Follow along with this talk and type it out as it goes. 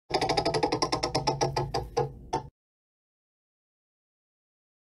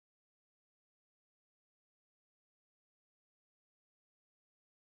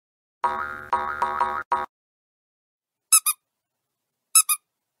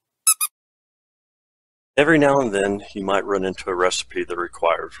Every now and then you might run into a recipe that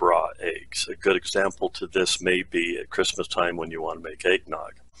requires raw eggs. A good example to this may be at Christmas time when you want to make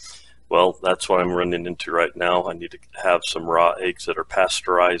eggnog. Well, that's what I'm running into right now. I need to have some raw eggs that are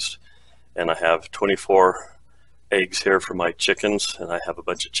pasteurized, and I have 24 eggs here for my chickens, and I have a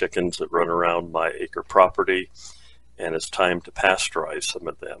bunch of chickens that run around my acre property, and it's time to pasteurize some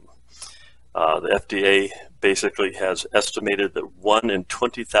of them. The FDA basically has estimated that 1 in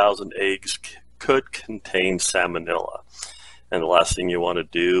 20,000 eggs could contain salmonella, and the last thing you want to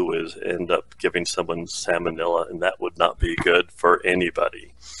do is end up giving someone salmonella, and that would not be good for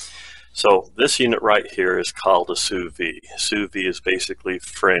anybody. So this unit right here is called a sous vide. Sous vide is basically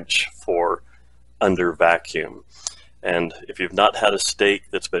French for under vacuum, and if you've not had a steak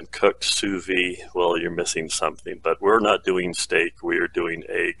that's been cooked sous vide, well, you're missing something. But we're not doing steak, we are doing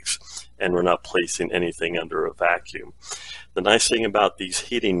eggs, and we're not placing anything under a vacuum. The nice thing about these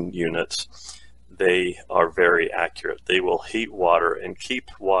heating units, they are very accurate. They will heat water and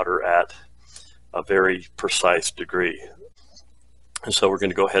keep water at a very precise degree. And so we're going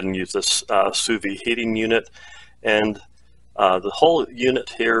to go ahead and use this sous vide heating unit. And the whole unit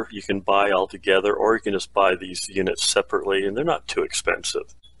here you can buy all together, or you can just buy these units separately, and they're not too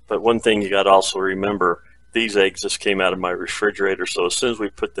expensive. But one thing you got to also remember, these eggs just came out of my refrigerator, so as soon as we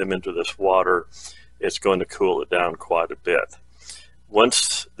put them into this water, it's going to cool it down quite a bit.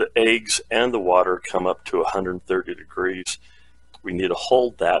 Once the eggs and the water come up to 130 degrees, we need to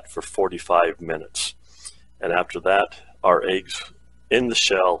hold that for 45 minutes. And after that, our eggs in the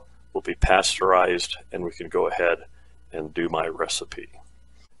shell will be pasteurized, and we can go ahead and do my recipe.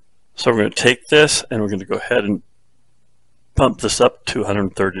 So we're going to take this and we're going to go ahead and pump this up to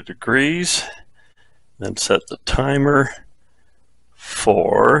 130 degrees, then set the timer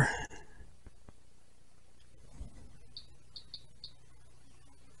for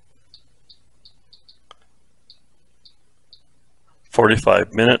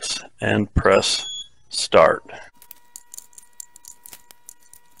 45 minutes and press start.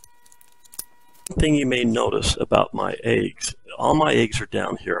 One thing you may notice about my eggs, all my eggs are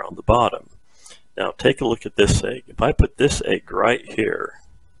down here on the bottom. Now take a look at this egg. If I put this egg right here,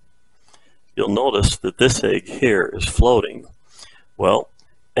 you'll notice that this egg here is floating. Well,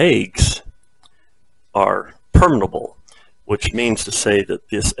 eggs are permeable, which means to say that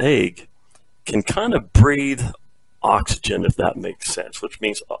this egg can kind of breathe oxygen, if that makes sense, which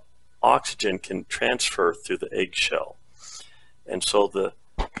means oxygen can transfer through the eggshell. And so the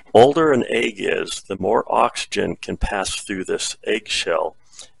older an egg is, the more oxygen can pass through this eggshell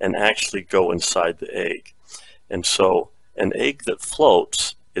and actually go inside the egg. And so an egg that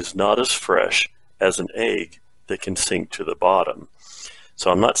floats is not as fresh as an egg that can sink to the bottom. So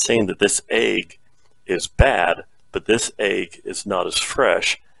I'm not saying that this egg is bad, but this egg is not as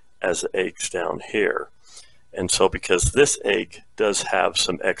fresh as the eggs down here. And so because this egg does have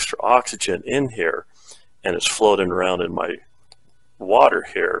some extra oxygen in here and it's floating around in my water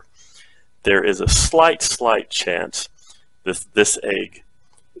here, there is a slight chance that this egg,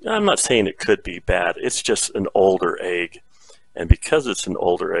 I'm not saying it could be bad, it's just an older egg. And because it's an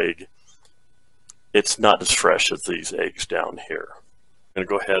older egg, it's not as fresh as these eggs down here. I'm going to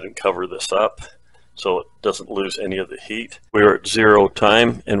go ahead and cover this up so it doesn't lose any of the heat. We're at 0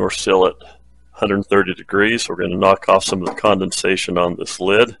 time and we're still at 130 degrees. We're going to knock off some of the condensation on this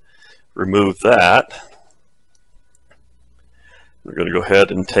lid, remove that. We're going to go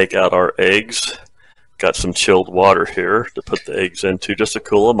ahead and take out our eggs. Got some chilled water here to put the eggs into just to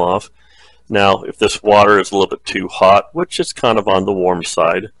cool them off. Now, if this water is a little bit too hot, which is kind of on the warm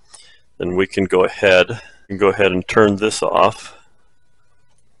side, then we can go ahead and turn this off.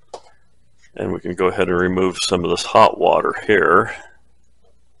 And we can go ahead and remove some of this hot water here.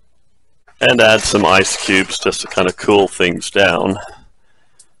 And add some ice cubes just to kind of cool things down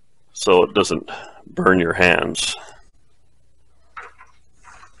so it doesn't burn your hands.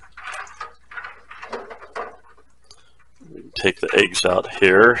 Take the eggs out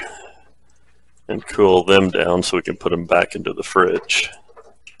here and cool them down so we can put them back into the fridge.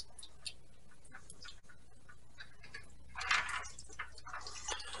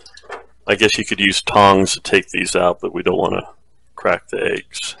 I guess you could use tongs to take these out, but we don't want to crack the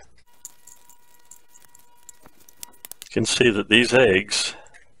eggs. You can see that these eggs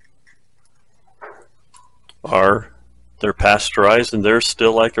they're pasteurized and they're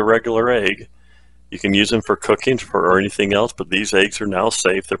still like a regular egg. You can use them for cooking or anything else, but these eggs are now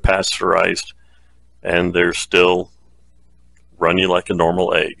safe. They're pasteurized and they're still running like a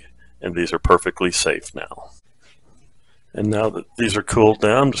normal egg, and these are perfectly safe now. And now that these are cooled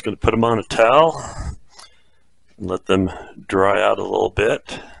down, I'm just going to put them on a towel and let them dry out a little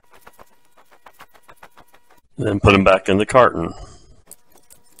bit. And then put them back in the carton.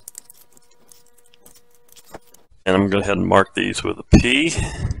 And I'm going to go ahead and mark these with a P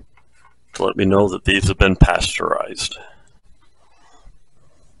to let me know that these have been pasteurized.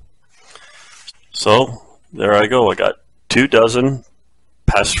 So there I go. I got 2 dozen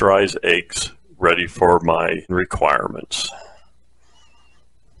pasteurized eggs ready for my requirements.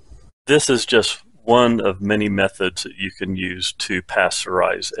 This is just one of many methods that you can use to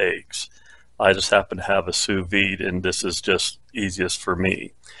pasteurize eggs. I just happen to have a sous vide, and this is just easiest for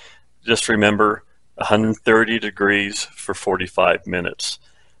me. Just remember 130 degrees for 45 minutes.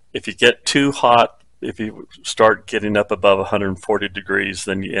 If you get too hot, if you start getting up above 140 degrees,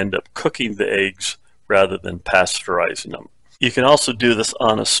 then you end up cooking the eggs rather than pasteurizing them. You can also do this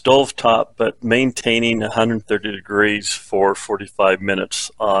on a stovetop, but maintaining 130 degrees for 45 minutes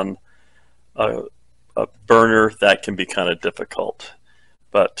on a burner, that can be kind of difficult.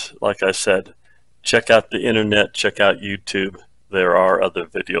 But like I said, check out the internet, check out YouTube. There are other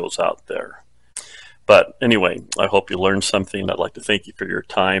videos out there. But anyway, I hope you learned something. I'd like to thank you for your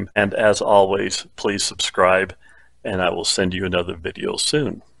time. And as always, please subscribe, and I will send you another video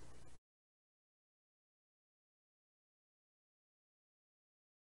soon.